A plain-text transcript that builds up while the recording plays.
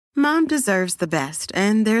Mom deserves the best,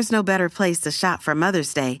 and there's no better place to shop for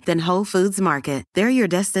Mother's Day than Whole Foods Market. They're your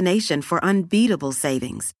destination for unbeatable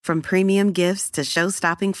savings, from premium gifts to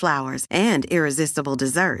show-stopping flowers and irresistible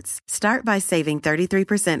desserts. Start by saving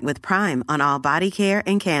 33% with Prime on all body care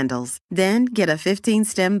and candles. Then get a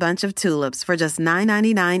 15-stem bunch of tulips for just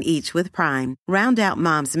 $9.99 each with Prime. Round out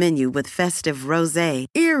Mom's menu with festive rosé,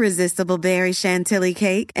 irresistible berry chantilly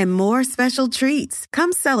cake, and more special treats.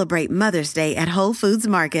 Come celebrate Mother's Day at Whole Foods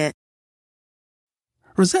Market.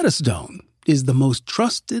 Rosetta Stone is the most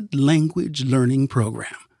trusted language learning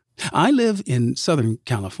program. I live in Southern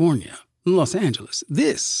California, Los Angeles.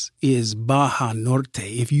 This is Baja Norte.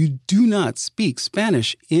 If you do not speak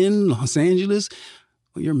Spanish in Los Angeles,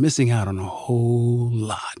 well, you're missing out on a whole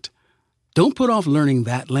lot. Don't put off learning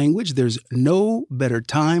that language. There's no better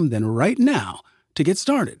time than right now to get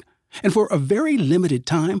started. And for a very limited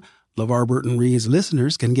time, LeVar Burton Reads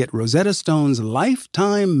listeners can get Rosetta Stone's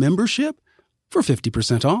lifetime membership for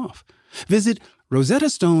 50% off. Visit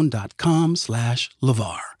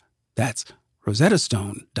rosettastone.com/LeVar. That's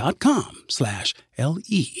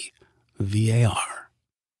rosettastone.com/LEVAR.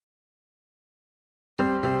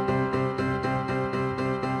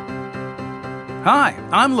 Hi,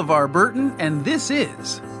 I'm LeVar Burton, and this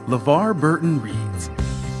is LeVar Burton Reads.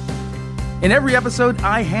 In every episode,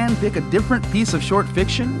 I handpick a different piece of short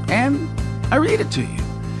fiction, and I read it to you.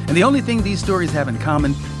 And the only thing these stories have in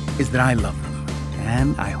common is that I love them.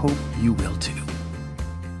 And I hope you will too.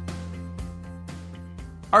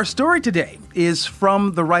 Our story today is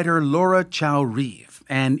from the writer Laura Chow Reeve,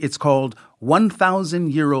 and it's called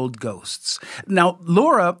 1,000-Year-Old Ghosts. Now,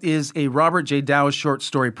 Laura is a Robert J. Dow Short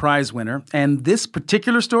Story Prize winner, and this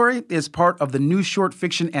particular story is part of the new short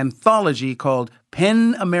fiction anthology called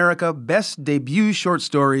PEN America Best Debut Short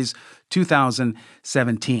Stories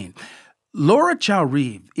 2017. Laura Chow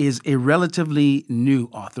Reeve is a relatively new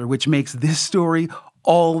author, which makes this story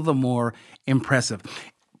all the more impressive.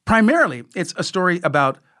 Primarily, it's a story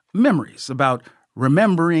about memories, about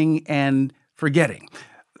remembering and forgetting.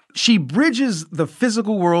 She bridges the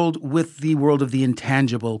physical world with the world of the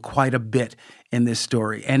intangible quite a bit in this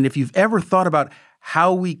story. And if you've ever thought about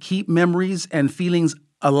how we keep memories and feelings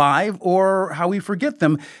alive or how we forget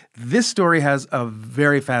them, this story has a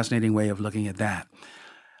very fascinating way of looking at that.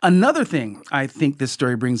 Another thing I think this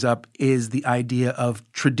story brings up is the idea of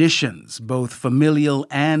traditions, both familial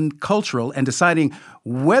and cultural, and deciding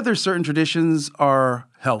whether certain traditions are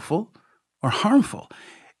helpful or harmful.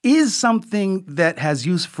 Is something that has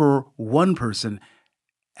use for one person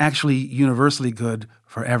actually universally good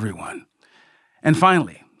for everyone? And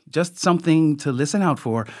finally, just something to listen out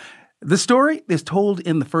for. The story is told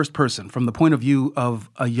in the first person from the point of view of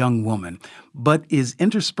a young woman, but is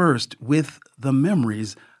interspersed with the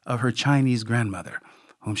memories of her Chinese grandmother,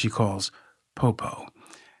 whom she calls Popo.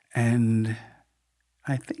 And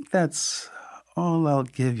I think that's all I'll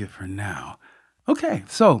give you for now. Okay,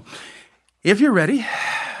 so if you're ready,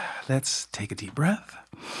 let's take a deep breath.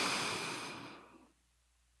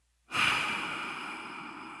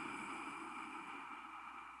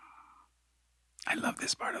 I love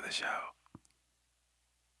this part of the show.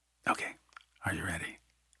 Okay, are you ready?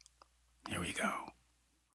 Here we go.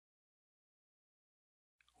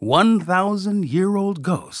 1,000-Year-Old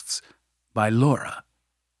Ghosts by Laura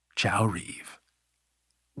Chow Reeve.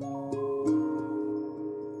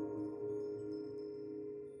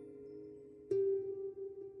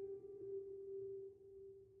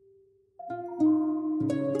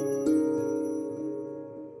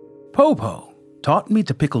 Popo taught me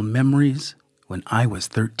to pickle memories when I was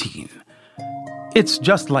 13. It's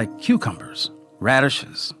just like cucumbers,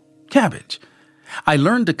 radishes, cabbage. I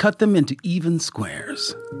learned to cut them into even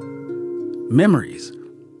squares. Memories,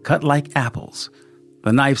 cut like apples.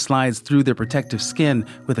 The knife slides through their protective skin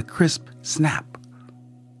with a crisp snap.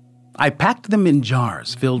 I packed them in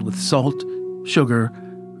jars filled with salt, sugar,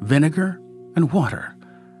 vinegar, and water.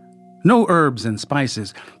 No herbs and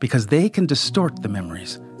spices, because they can distort the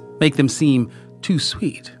memories, make them seem too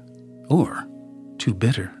sweet or too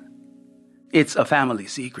bitter. It's a family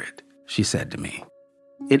secret, she said to me.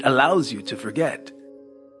 It allows you to forget.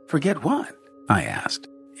 Forget what? I asked.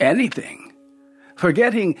 Anything.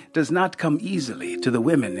 Forgetting does not come easily to the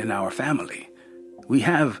women in our family. We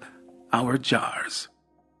have our jars.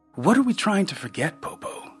 What are we trying to forget,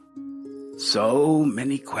 Popo? So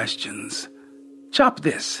many questions. Chop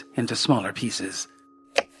this into smaller pieces.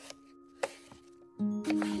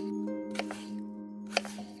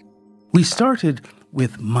 We started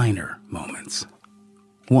with minor moments.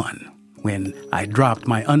 One, when I dropped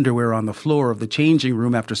my underwear on the floor of the changing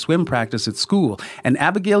room after swim practice at school, and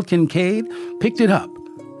Abigail Kincaid picked it up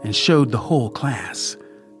and showed the whole class.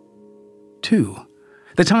 too.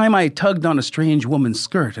 The time I tugged on a strange woman's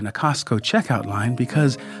skirt in a Costco checkout line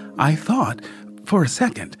because I thought, for a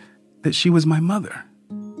second, that she was my mother.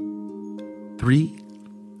 3,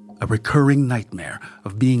 a recurring nightmare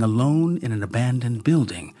of being alone in an abandoned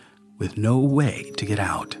building with no way to get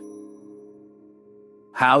out.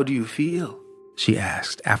 "How do you feel?" she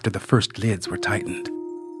asked after the first lids were tightened.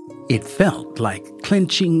 It felt like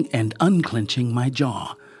clenching and unclenching my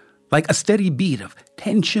jaw, like a steady beat of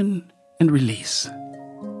tension and release.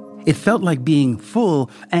 It felt like being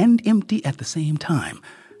full and empty at the same time.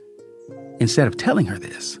 Instead of telling her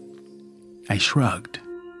this, I shrugged.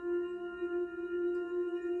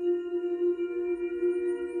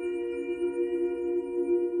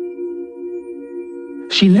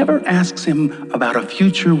 She never asks him about a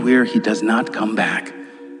future where he does not come back.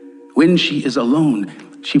 When she is alone,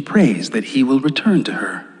 she prays that he will return to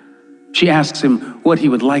her. She asks him what he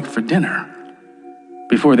would like for dinner.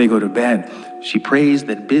 Before they go to bed, she prays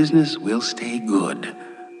that business will stay good.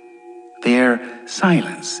 Their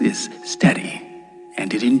silence is steady,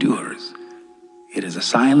 and it endures. It is a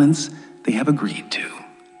silence they have agreed to.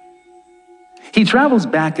 He travels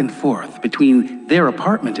back and forth between their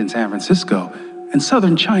apartment in San Francisco and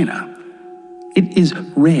southern China. It is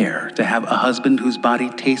rare to have a husband whose body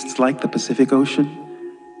tastes like the Pacific Ocean.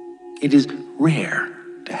 It is rare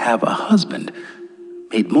to have a husband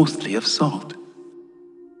made mostly of salt.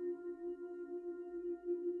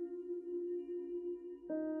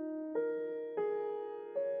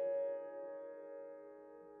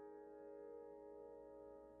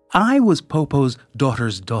 I was Popo's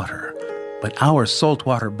daughter's daughter, but our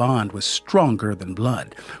saltwater bond was stronger than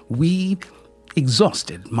blood. We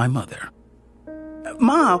exhausted my mother.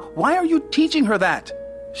 "Ma, why are you teaching her that?"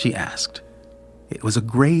 she asked. It was a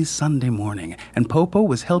gray Sunday morning, and Popo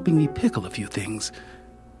was helping me pickle a few things.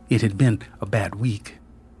 It had been a bad week.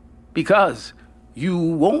 "Because you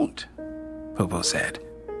won't," Popo said.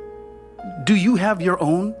 "Do you have your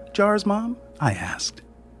own jars, Mom?" I asked.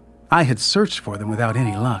 I had searched for them without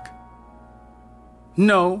any luck.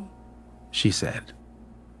 "No," she said.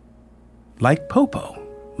 Like Popo,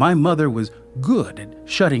 my mother was good at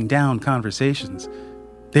shutting down conversations.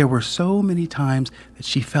 There were so many times that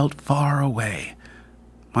she felt far away.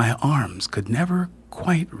 My arms could never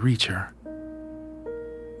quite reach her.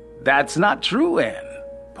 "That's not true, Anne,"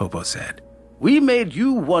 Popo said. "We made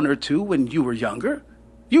you 1 or 2 when you were younger.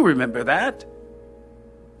 You remember that?"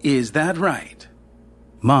 "Is that right?"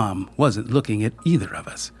 Mom wasn't looking at either of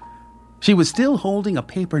us. She was still holding a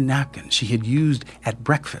paper napkin she had used at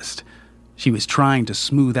breakfast. She was trying to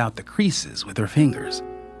smooth out the creases with her fingers.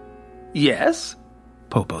 "Yes,"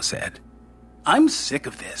 Popo said. "I'm sick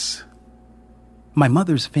of this." My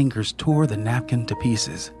mother's fingers tore the napkin to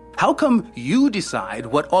pieces. "How come you decide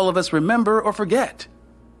what all of us remember or forget?"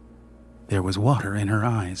 There was water in her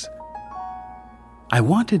eyes. I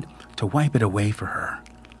wanted to wipe it away for her,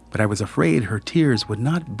 but I was afraid her tears would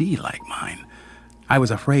not be like mine. I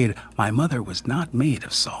was afraid my mother was not made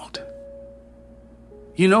of salt.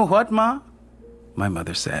 "You know what, Ma?" my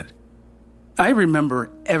mother said. "I remember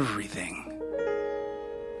everything."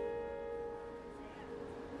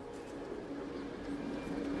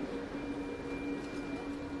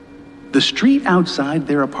 The street outside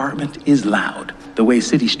their apartment is loud, the way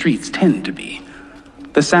city streets tend to be.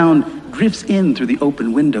 The sound drifts in through the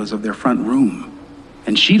open windows of their front room,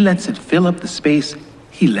 and she lets it fill up the space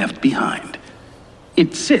he left behind.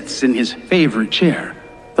 It sits in his favorite chair,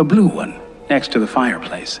 the blue one, next to the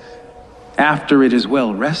fireplace. After it is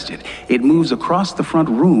well rested, it moves across the front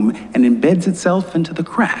room and embeds itself into the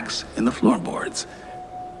cracks in the floorboards.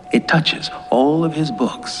 It touches all of his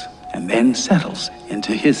books and then settles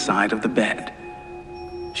into his side of the bed.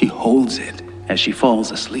 She holds it as she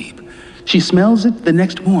falls asleep. She smells it the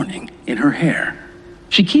next morning in her hair.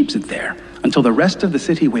 She keeps it there until the rest of the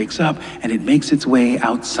city wakes up and it makes its way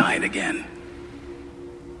outside again.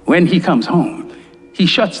 When he comes home, he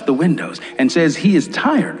shuts the windows and says he is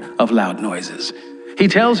tired of loud noises. He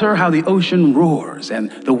tells her how the ocean roars and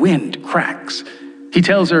the wind cracks. He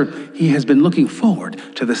tells her he has been looking forward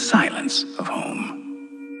to the silence of home.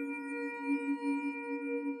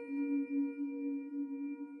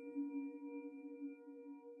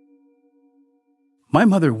 My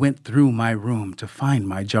mother went through my room to find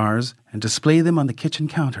my jars and display them on the kitchen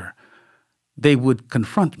counter. They would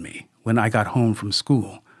confront me when I got home from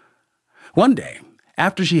school. One day,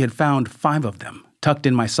 after she had found 5 of them tucked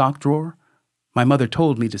in my sock drawer, my mother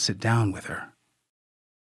told me to sit down with her.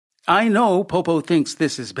 "I know Popo thinks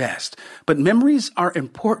this is best, but memories are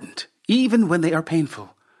important, even when they are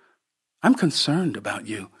painful. I'm concerned about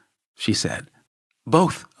you," she said.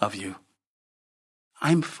 "Both of you."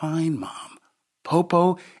 "I'm fine, Mom,"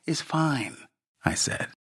 Popo is fine, I said.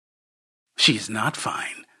 She's not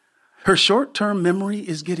fine. Her short-term memory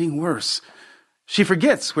is getting worse. She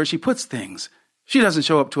forgets where she puts things. She doesn't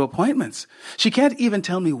show up to appointments. She can't even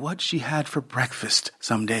tell me what she had for breakfast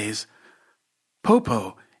some days.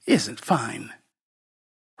 Popo isn't fine.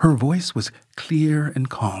 Her voice was clear and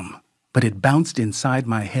calm, but it bounced inside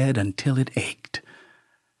my head until it ached.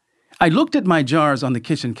 I looked at my jars on the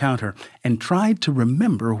kitchen counter and tried to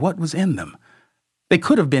remember what was in them. They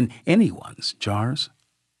could have been anyone's jars.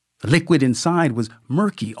 The liquid inside was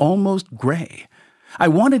murky, almost gray. I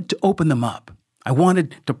wanted to open them up. I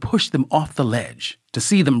wanted to push them off the ledge, to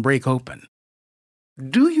see them break open.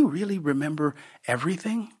 "Do you really remember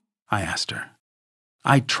everything?" I asked her.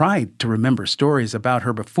 I tried to remember stories about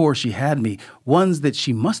her before she had me, ones that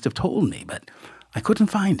she must have told me, but I couldn't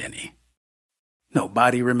find any.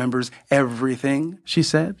 "Nobody remembers everything," she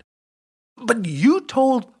said. "But you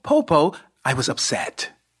told Popo." I was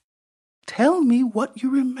upset. "Tell me what you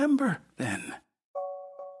remember, then."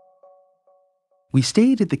 We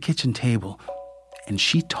stayed at the kitchen table, and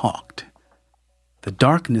she talked. The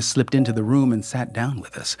darkness slipped into the room and sat down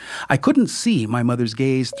with us. I couldn't see my mother's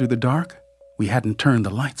gaze through the dark. We hadn't turned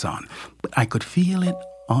the lights on, but I could feel it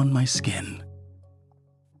on my skin.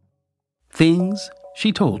 Things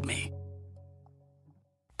she told me.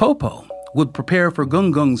 Popo would prepare for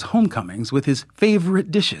Gung Gung's homecomings with his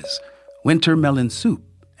favorite dishes, winter melon soup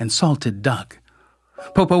and salted duck.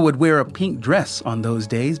 Popo would wear a pink dress on those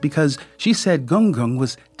days because she said Gung Gung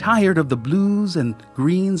was tired of the blues and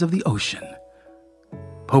greens of the ocean.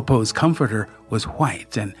 Popo's comforter was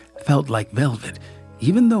white and felt like velvet,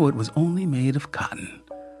 even though it was only made of cotton.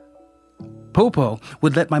 Popo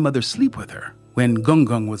would let my mother sleep with her when Gung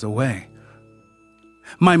Gung was away.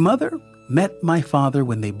 My mother met my father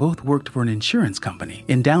when they both worked for an insurance company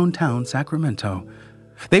in downtown Sacramento.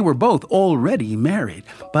 They were both already married,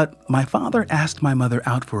 but my father asked my mother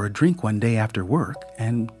out for a drink one day after work,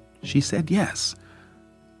 and she said yes.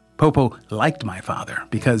 Popo liked my father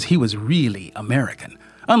because he was really American,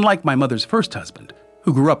 unlike my mother's first husband,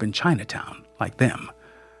 who grew up in Chinatown, like them.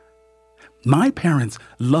 My parents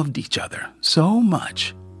loved each other so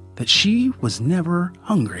much that she was never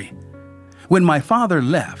hungry. When my father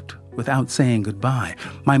left without saying goodbye,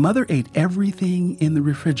 my mother ate everything in the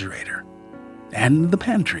refrigerator, and the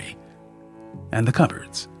pantry, and the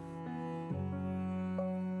cupboards.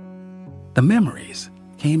 The memories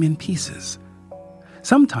came in pieces.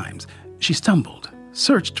 Sometimes she stumbled,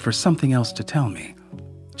 searched for something else to tell me.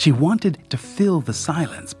 She wanted to fill the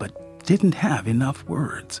silence, but didn't have enough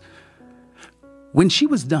words. When she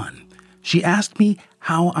was done, she asked me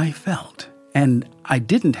how I felt, and I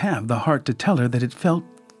didn't have the heart to tell her that it felt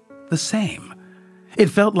the same. It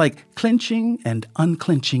felt like clenching and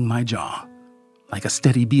unclenching my jaw, like a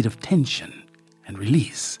steady beat of tension and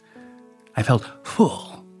release. I felt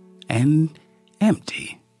full and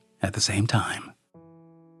empty at the same time.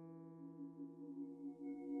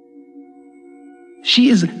 She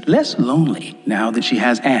is less lonely now that she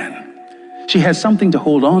has Anne. She has something to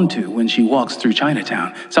hold on to when she walks through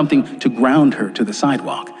Chinatown, something to ground her to the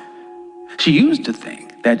sidewalk. She used to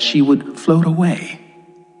think that she would float away.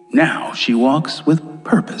 Now she walks with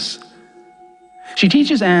purpose. She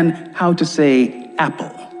teaches Anne how to say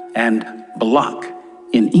apple and block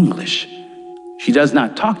in English. She does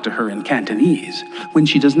not talk to her in Cantonese. When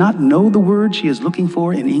she does not know the word she is looking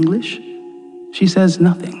for in English, she says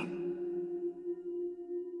nothing.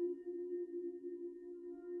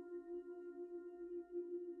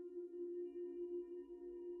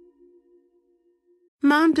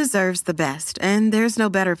 Mom deserves the best, and there's no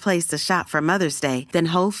better place to shop for Mother's Day than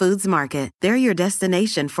Whole Foods Market. They're your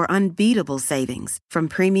destination for unbeatable savings, from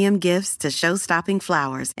premium gifts to show-stopping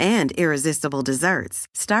flowers and irresistible desserts.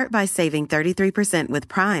 Start by saving 33% with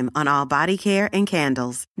Prime on all body care and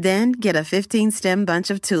candles. Then get a 15-stem bunch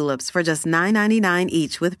of tulips for just $9.99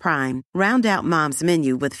 each with Prime. Round out Mom's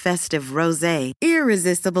menu with festive rosé,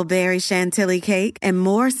 irresistible berry chantilly cake, and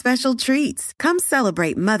more special treats. Come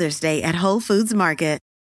celebrate Mother's Day at Whole Foods Market.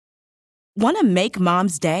 Want to make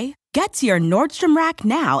Mom's day? Get to your Nordstrom Rack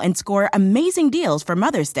now and score amazing deals for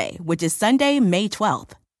Mother's Day, which is Sunday, May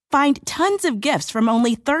 12th. Find tons of gifts from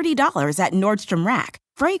only $30 at Nordstrom Rack.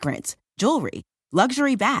 Fragrance, jewelry,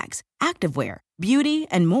 luxury bags, activewear, beauty,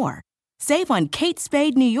 and more. Save on Kate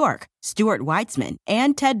Spade New York, Stuart Weitzman,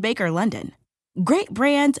 and Ted Baker London. Great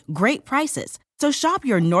brands, great prices. So shop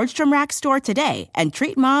your Nordstrom Rack store today and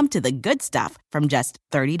treat Mom to the good stuff from just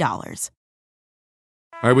 $30.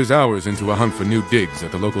 I was hours into a hunt for new digs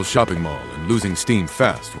at the local shopping mall and losing steam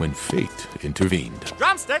fast when fate intervened.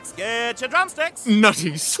 Drumsticks, get your drumsticks!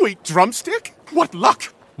 Nutty, sweet drumstick? What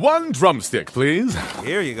luck! 1 drumstick, please.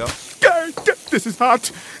 Here you go. This is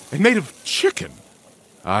hot. And made of chicken.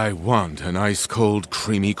 I want an ice-cold,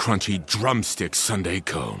 creamy, crunchy drumstick sundae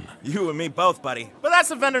cone. You and me both, buddy. But that's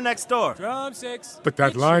the vendor next door. Drumsticks. But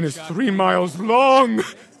that line is 3 miles long.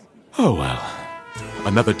 Oh, well.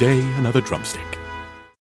 Another day, another drumstick.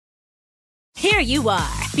 Here you are,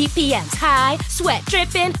 BPMs high, sweat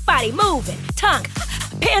dripping, body moving, tongue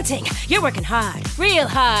panting. You're working hard, real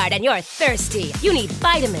hard, and you're thirsty. You need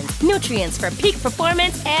vitamins, nutrients for peak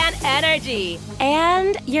performance and energy.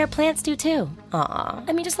 And your plants do too. Aw,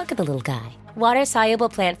 I mean, just look at the little guy. Water-soluble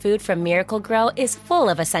plant food from Miracle-Gro is full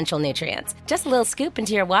of essential nutrients. Just a little scoop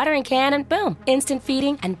into your watering can and boom, instant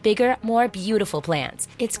feeding and bigger, more beautiful plants.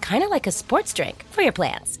 It's kind of like a sports drink for your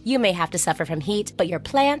plants. You may have to suffer from heat, but your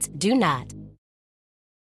plants do not.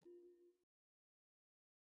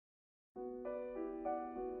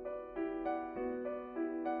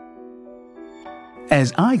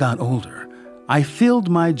 As I got older, I filled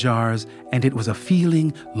my jars, and it was a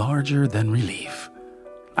feeling larger than relief.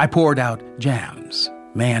 I poured out jams,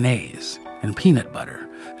 mayonnaise, and peanut butter.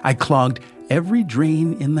 I clogged every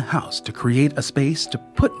drain in the house to create a space to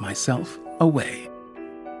put myself away.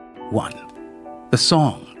 1. The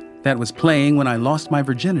song that was playing when I lost my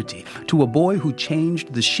virginity to a boy who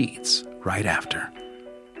changed the sheets right after.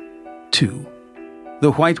 2.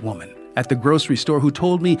 The white woman at the grocery store who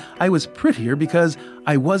told me I was prettier because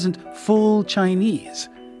I wasn't full Chinese.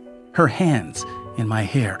 Her hands in my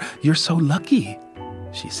hair. "You're so lucky,"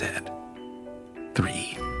 she said.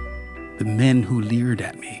 3. The men who leered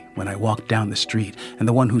at me when I walked down the street, and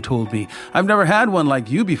the one who told me, "I've never had one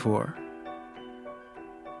like you before."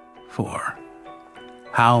 4.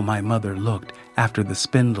 How my mother looked after the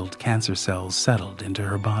spindled cancer cells settled into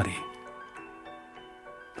her body.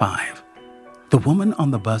 5. The woman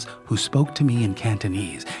on the bus who spoke to me in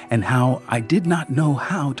Cantonese, and how I did not know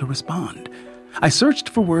how to respond. I searched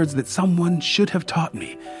for words that someone should have taught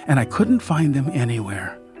me, and I couldn't find them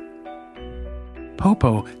anywhere.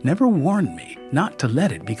 Popo never warned me not to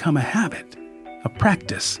let it become a habit, a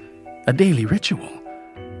practice, a daily ritual.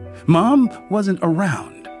 Mom wasn't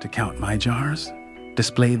around to count my jars,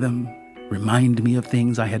 display them, remind me of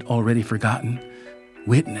things I had already forgotten,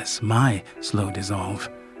 witness my slow dissolve.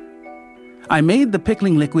 I made the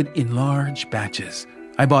pickling liquid in large batches.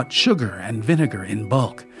 I bought sugar and vinegar in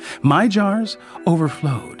bulk. My jars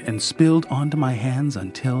overflowed and spilled onto my hands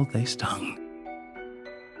until they stung.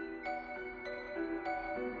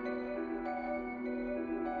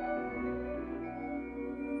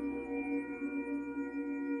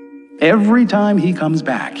 Every time he comes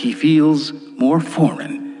back, he feels more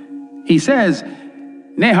foreign. He says,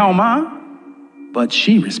 "Ni hao ma," but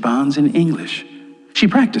she responds in English. She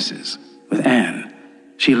practices with Anne.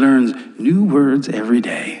 She learns new words every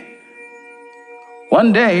day.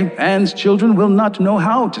 "One day, Anne's children will not know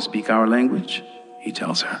how to speak our language," he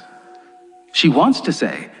tells her. She wants to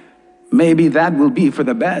say, "Maybe that will be for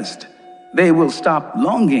the best. They will stop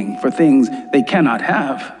longing for things they cannot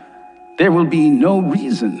have. There will be no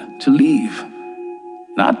reason to leave.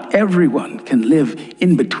 Not everyone can live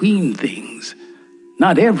in between things.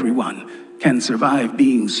 Not everyone can survive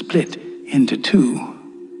being split into 2.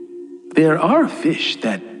 There are fish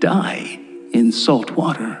that die in salt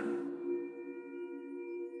water."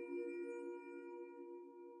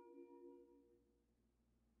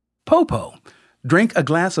 Popo drank a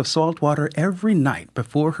glass of salt water every night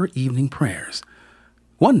before her evening prayers.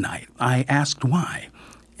 One night, I asked why,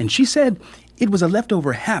 and she said it was a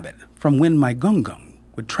leftover habit from when my gung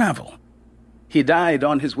would travel. "He died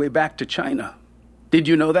on his way back to China. Did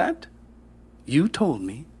you know that?" "You told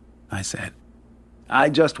me," I said. "I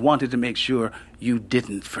just wanted to make sure you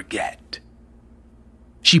didn't forget."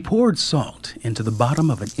 She poured salt into the bottom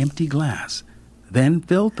of an empty glass, then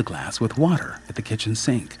filled the glass with water at the kitchen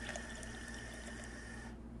sink.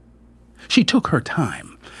 She took her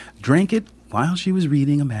time, drank it while she was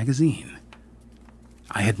reading a magazine.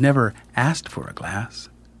 I had never asked for a glass,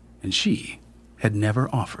 and she had never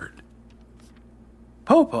offered.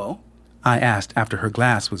 "Popo," I asked after her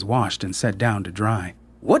glass was washed and set down to dry,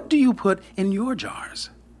 "what do you put in your jars?"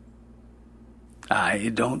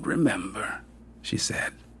 "I don't remember," she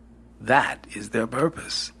said. "That is their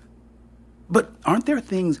purpose." "But aren't there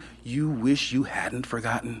things you wish you hadn't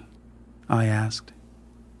forgotten?" I asked.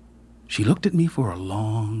 She looked at me for a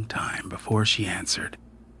long time before she answered.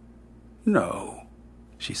 "No,"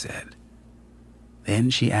 she said.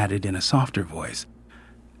 Then she added in a softer voice,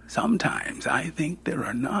 "Sometimes I think there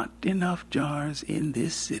are not enough jars in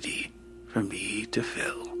this city for me to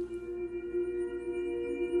fill."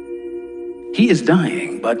 He is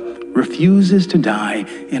dying, but refuses to die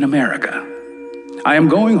in America. "I am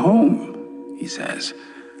going home," he says.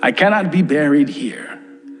 "I cannot be buried here."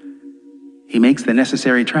 He makes the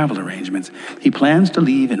necessary travel arrangements. He plans to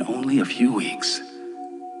leave in only a few weeks.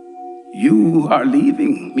 "You are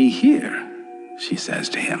leaving me here," she says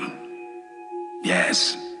to him.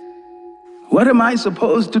 "Yes." "What am I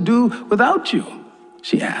supposed to do without you?"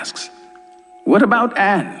 she asks. "What about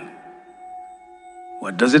Anne?"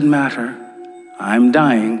 "What does it matter? I'm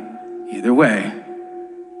dying either way."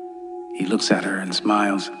 He looks at her and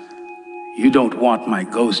smiles. "You don't want my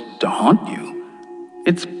ghost to haunt you.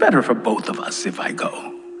 It's better for both of us if I go."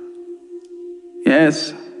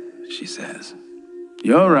 "Yes," she says.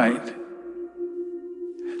 "You're right."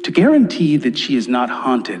 To guarantee that she is not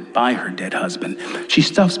haunted by her dead husband, she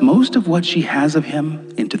stuffs most of what she has of him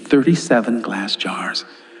into 37 glass jars.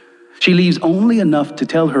 She leaves only enough to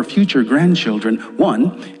tell her future grandchildren: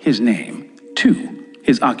 1, his name; 2,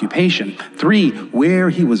 his occupation; 3, where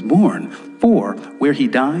he was born; 4, where he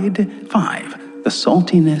died; 5, the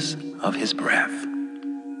saltiness of his breath.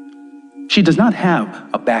 She does not have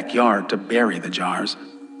a backyard to bury the jars,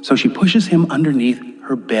 so she pushes him underneath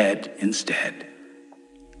her bed instead.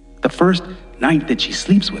 The first night that she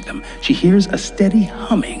sleeps with them, she hears a steady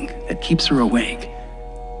humming that keeps her awake.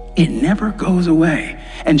 It never goes away,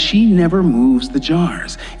 and she never moves the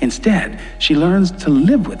jars. Instead, she learns to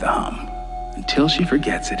live with the hum until she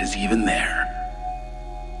forgets it is even there.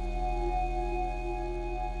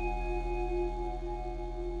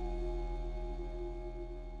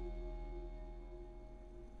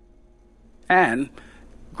 "Anne,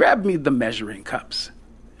 grab me the measuring cups,"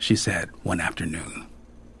 she said one afternoon.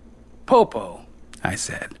 "Popo," I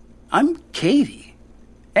said. "I'm Katie.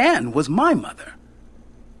 Anne was my mother."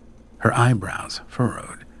 Her eyebrows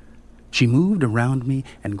furrowed. She moved around me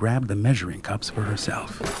and grabbed the measuring cups for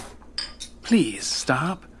herself. "Please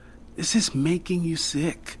stop. This is making you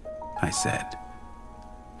sick," I said.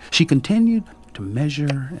 She continued to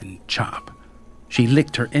measure and chop. She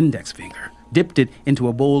licked her index finger, dipped it into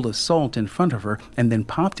a bowl of salt in front of her, and then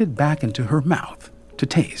popped it back into her mouth to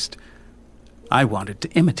taste. I wanted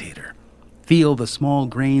to imitate her, feel the small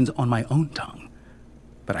grains on my own tongue,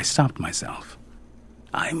 but I stopped myself.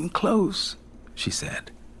 "I'm close," she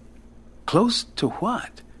said. "Close to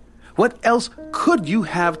what? What else could you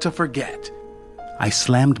have to forget?" I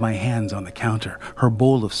slammed my hands on the counter. Her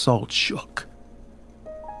bowl of salt shook.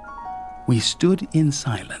 We stood in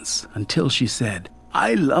silence until she said,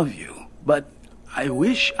 "I love you, but I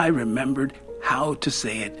wish I remembered how to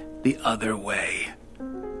say it the other way."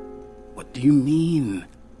 "What do you mean?"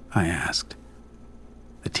 I asked.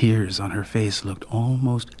 The tears on her face looked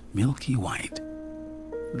almost milky white.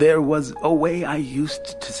 "There was a way I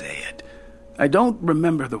used to say it. I don't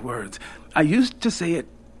remember the words. I used to say it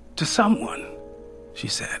to someone," she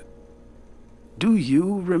said. "Do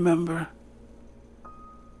you remember?"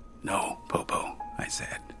 "No, Popo," I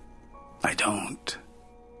said. "I don't."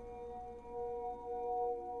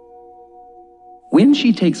 When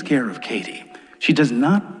she takes care of Katie, she does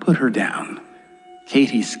not put her down.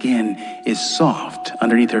 Katie's skin is soft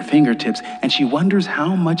underneath her fingertips, and she wonders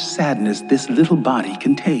how much sadness this little body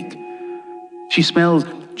can take. She smells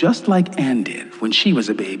just like Anne did when she was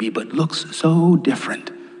a baby, but looks so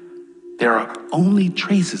different. There are only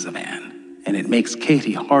traces of Anne, and it makes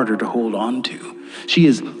Katie harder to hold on to. She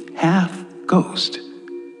is half ghost.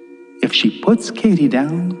 If she puts Katie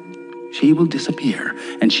down, she will disappear,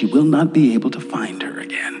 and she will not be able to find her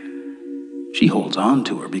again. She holds on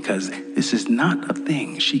to her because this is not a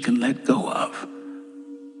thing she can let go of.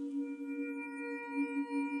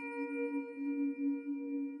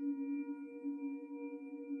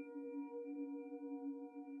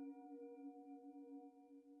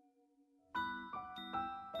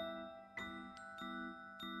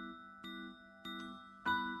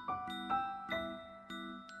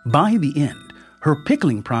 By the end, her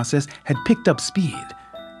pickling process had picked up speed.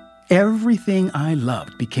 Everything I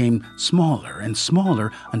loved became smaller and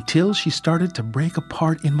smaller until she started to break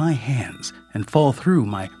apart in my hands and fall through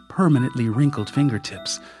my permanently wrinkled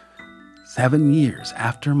fingertips. 7 years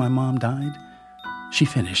after my mom died, she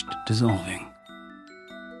finished dissolving.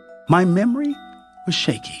 My memory was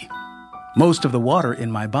shaky. Most of the water in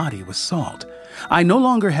my body was salt. I no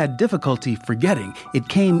longer had difficulty forgetting. It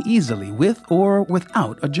came easily with or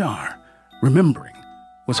without a jar. Remembering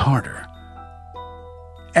was harder.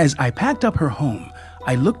 As I packed up her home,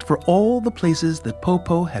 I looked for all the places that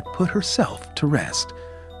Popo had put herself to rest.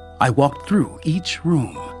 I walked through each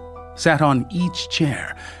room, sat on each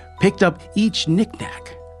chair, picked up each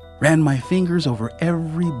knick-knack, ran my fingers over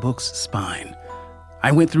every book's spine.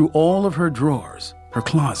 I went through all of her drawers, her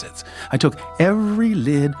closets. I took every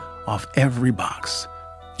lid off every box.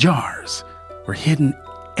 Jars, were hidden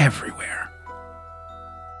everywhere.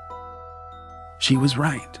 She was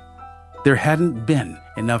right. There hadn't been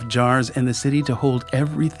enough jars in the city to hold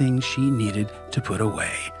everything she needed to put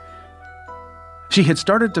away. She had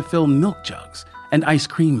started to fill milk jugs and ice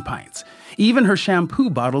cream pints. Even her shampoo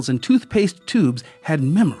bottles and toothpaste tubes had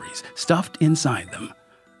memories stuffed inside them.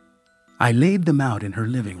 I laid them out in her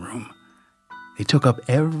living room. They took up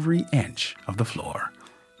every inch of the floor.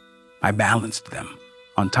 I balanced them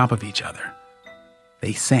on top of each other.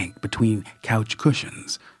 They sank between couch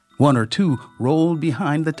cushions. One or two rolled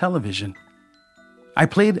behind the television. I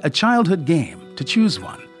played a childhood game to choose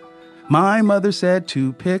one. My mother said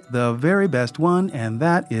to pick the very best one, and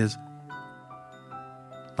that is...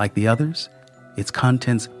 Like the others, its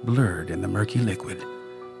contents blurred in the murky liquid.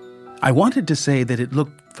 I wanted to say that it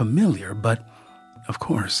looked familiar, but, of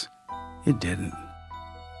course, it didn't.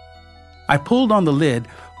 I pulled on the lid,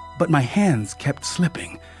 but my hands kept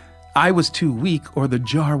slipping. I was too weak, or the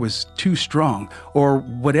jar was too strong, or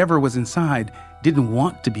whatever was inside didn't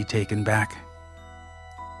want to be taken back.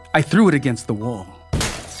 I threw it against the wall.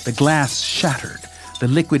 The glass shattered, the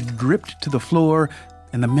liquid dripped to the floor,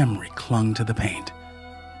 and the memory clung to the paint.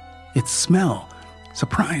 Its smell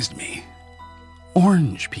surprised me.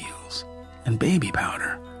 Orange peels and baby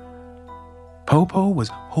powder. Popo was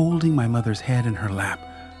holding my mother's head in her lap,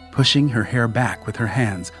 pushing her hair back with her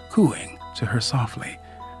hands, cooing to her softly.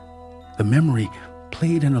 The memory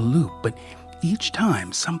played in a loop, but each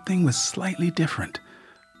time something was slightly different.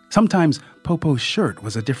 Sometimes Popo's shirt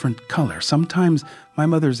was a different color. Sometimes my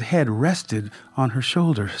mother's head rested on her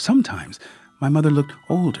shoulder. Sometimes my mother looked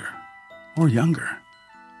older or younger.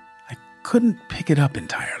 I couldn't pick it up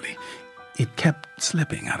entirely. It kept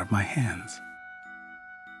slipping out of my hands.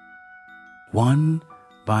 One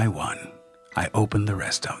by one, I opened the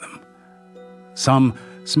rest of them. Some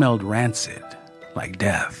smelled rancid, like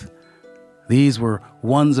death. These were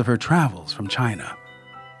ones of her travels from China.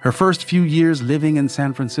 Her first few years living in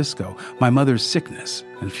San Francisco, my mother's sickness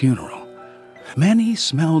and funeral. Many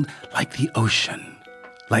smelled like the ocean,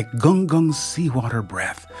 like Gung Gung's seawater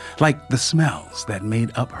breath, like the smells that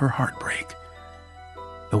made up her heartbreak.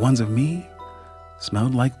 The ones of me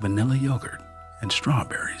smelled like vanilla yogurt and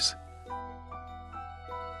strawberries.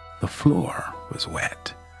 The floor was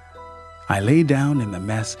wet. I lay down in the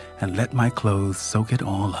mess and let my clothes soak it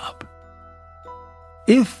all up.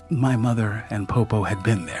 If my mother and Popo had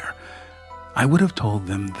been there, I would have told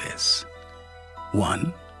them this.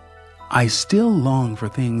 1, I still long for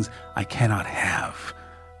things I cannot have.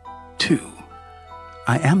 2,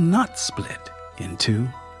 I am not split in two,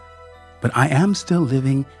 but I am still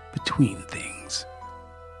living between things.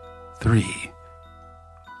 3,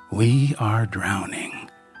 we are drowning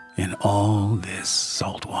in all this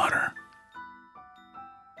salt water.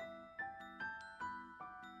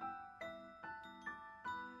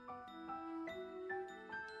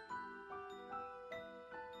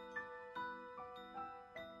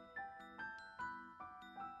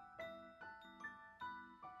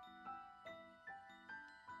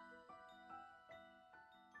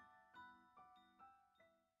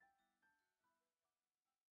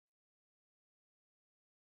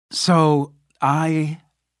 So I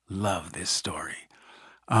love this story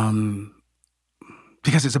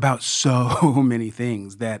because it's about so many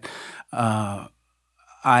things that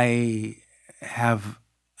I have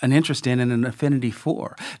an interest in and an affinity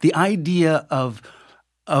for. The idea of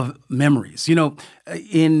memories. You know,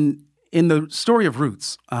 in the story of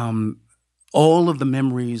Roots, all of the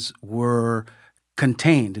memories were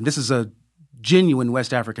contained, and this is a genuine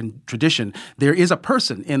West African tradition. There is a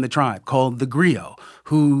person in the tribe called the griot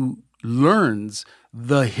who learns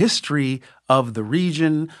the history of the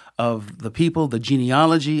region, of the people, the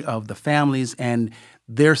genealogy of the families, and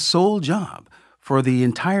their sole job for the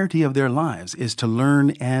entirety of their lives is to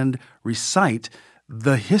learn and recite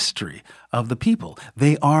the history of the people.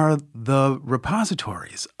 They are the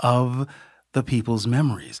repositories of the people's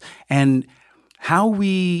memories. And how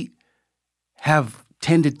we have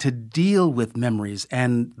tended to deal with memories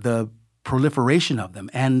and the proliferation of them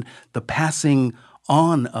and the passing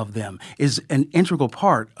on of them is an integral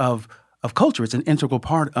part of culture. It's an integral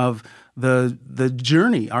part of the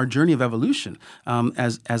journey, our journey of evolution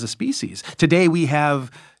as a species. Today we have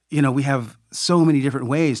so many different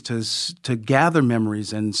ways to gather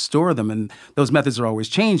memories and store them, and those methods are always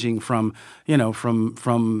changing from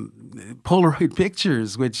Polaroid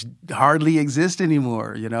pictures, which hardly exist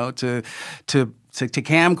anymore, to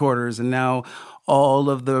camcorders, and now all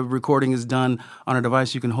of the recording is done on a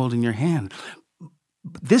device you can hold in your hand.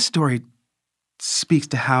 This story speaks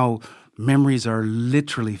to how memories are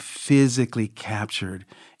literally physically captured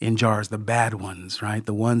in jars, the bad ones, right?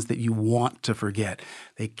 The ones that you want to forget.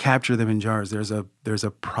 They capture them in jars. There's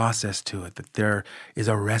a process to it, that there is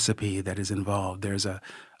a recipe that is involved. There's a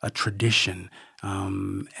tradition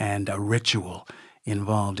and a ritual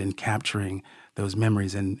involved in capturing those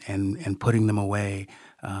memories and putting them away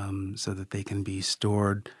so that they can be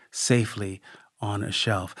stored safely on a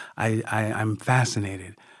shelf. I'm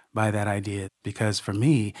fascinated by that idea because for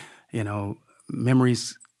me,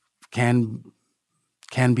 memories can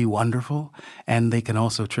be wonderful and they can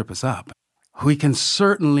also trip us up. We can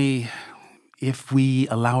certainly, if we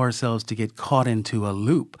allow ourselves to get caught into a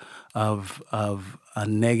loop of a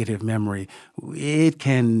negative memory, it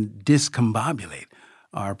can discombobulate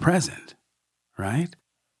our present, right?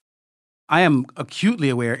 I am acutely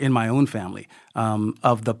aware in my own family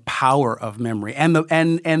of the power of memory, and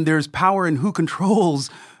there's power in who controls,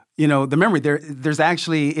 the memory. There's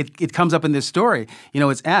actually it comes up in this story.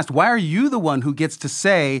 It's asked, why are you the one who gets to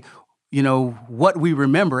say, what we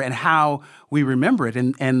remember and how we remember it,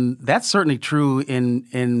 and that's certainly true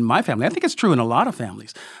in my family. I think it's true in a lot of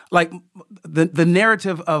families. Like the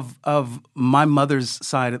narrative of my mother's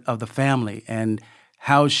side of the family and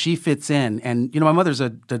how she fits in. And, my mother's the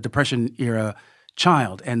Depression-era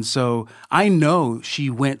child. And so I know she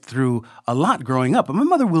went through a lot growing up. But my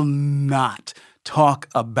mother will not talk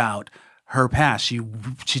about her past. She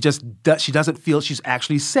doesn't feel, she's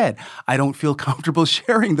actually said, I don't feel comfortable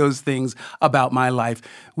sharing those things about my life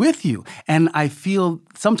with you. And I feel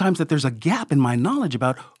sometimes that there's a gap in my knowledge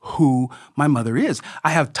about who my mother is. I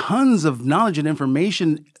have tons of knowledge and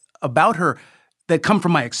information about her that come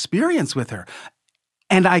from my experience with her.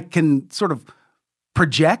 And I can sort of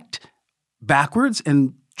project backwards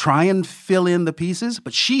and try and fill in the pieces,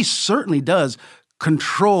 but she certainly does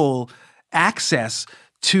control access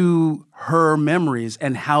to her memories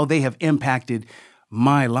and how they have impacted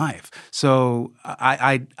my life. So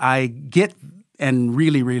I get and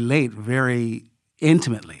really relate very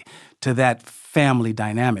intimately to that family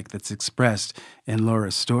dynamic that's expressed in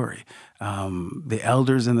Laura's story. The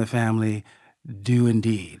elders in the family do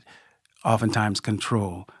indeed oftentimes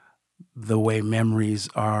control the way memories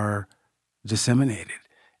are disseminated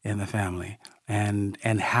in the family and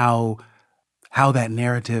how that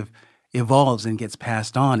narrative evolves and gets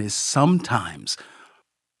passed on is sometimes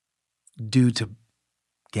due to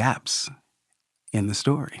gaps in the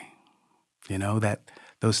story. That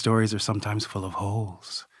those stories are sometimes full of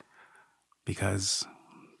holes because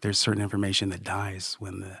there's certain information that dies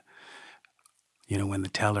when the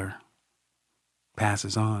teller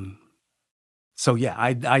passes on. So yeah,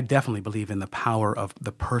 I definitely believe in the power of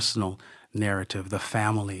the personal narrative, the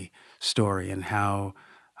family story, and how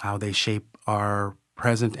they shape our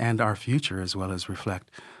present and our future, as well as reflect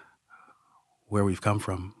where we've come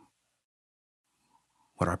from,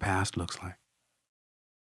 what our past looks like.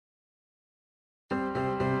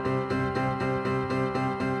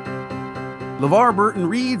 LeVar Burton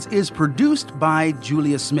Reads is produced by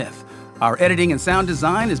Julia Smith. Our editing and sound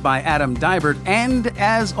design is by Adam Dybert. And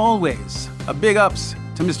as always, a big ups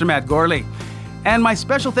to Mr. Matt Gorley. And my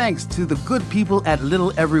special thanks to the good people at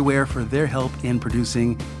Little Everywhere for their help in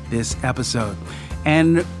producing this episode.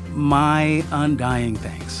 And my undying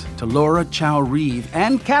thanks to Laura Chow Reeve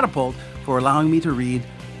and Catapult for allowing me to read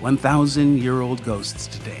 1,000-Year-Old Ghosts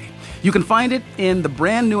today. You can find it in the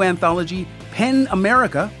brand new anthology, PEN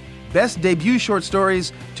America, Best Debut Short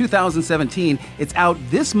Stories 2017. It's out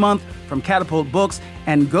this month from Catapult Books.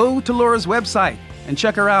 And go to Laura's website and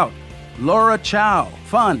check her out,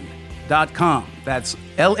 laurachowfun.com. That's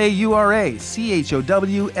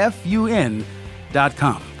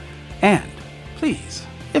LauraChowFun.com. And please,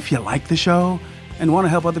 if you like the show and want to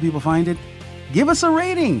help other people find it, give us a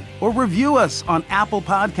rating or review us on Apple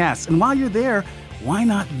Podcasts. And while you're there, why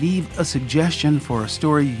not leave a suggestion for a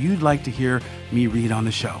story you'd like to hear me read on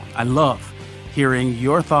the show? I love hearing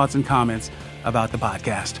your thoughts and comments about the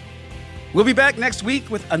podcast. We'll be back next week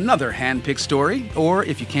with another hand-picked story, or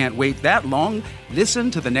if you can't wait that long, listen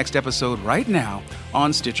to the next episode right now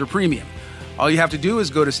on Stitcher Premium. All you have to do is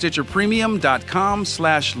go to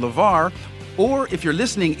stitcherpremium.com/LeVar, or if you're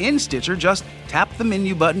listening in Stitcher, just tap the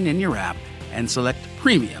menu button in your app and select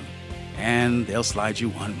Premium, and they'll slide you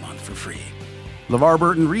 1 month for free. LeVar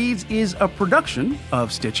Burton Reads is a production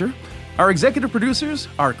of Stitcher. Our executive producers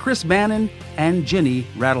are Chris Bannon and Jenny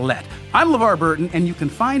Rattolette. I'm LeVar Burton, and you can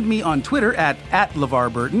find me on Twitter at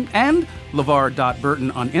LeVar Burton and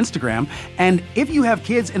LeVar.Burton on Instagram. And if you have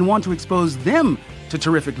kids and want to expose them to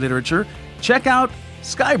terrific literature, check out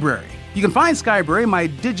Skybrary. You can find Skybrary, my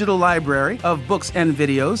digital library of books and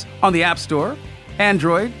videos, on the App Store,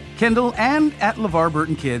 Android, Kindle, and at LeVar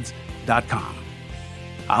Burton Kids drumsticks.com.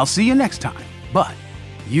 I'll see you next time, but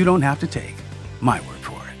you don't have to take my word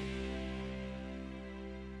for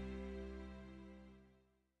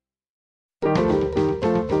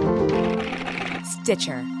it.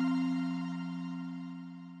 Stitcher.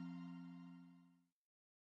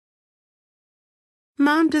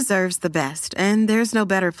 Mom deserves the best, and there's no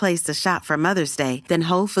better place to shop for Mother's Day than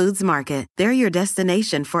Whole Foods Market. They're your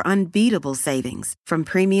destination for unbeatable savings, from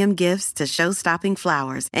premium gifts to show-stopping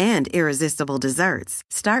flowers and irresistible desserts.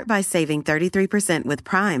 Start by saving 33% with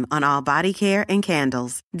Prime on all body care and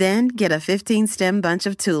candles. Then get a 15-stem bunch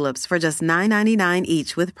of tulips for just $9.99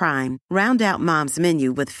 each with Prime. Round out Mom's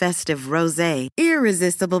menu with festive rosé,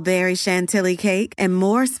 irresistible berry chantilly cake, and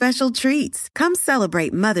more special treats. Come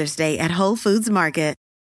celebrate Mother's Day at Whole Foods Market.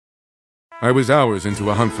 I was hours into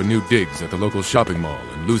a hunt for new digs at the local shopping mall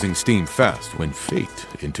and losing steam fast when fate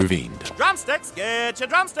intervened. Drumsticks, get your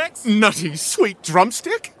drumsticks. Nutty, sweet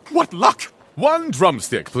drumstick? What luck! One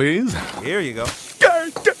drumstick, please. Here you go.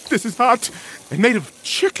 This is hot and made of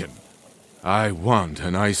chicken. I want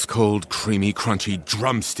an ice-cold, creamy, crunchy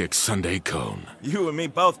drumstick sundae cone. You and me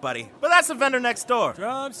both, buddy. But that's the vendor next door.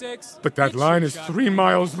 Drumsticks. But that line is 3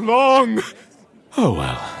 miles long. Oh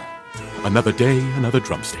well. Another day, another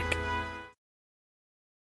drumstick.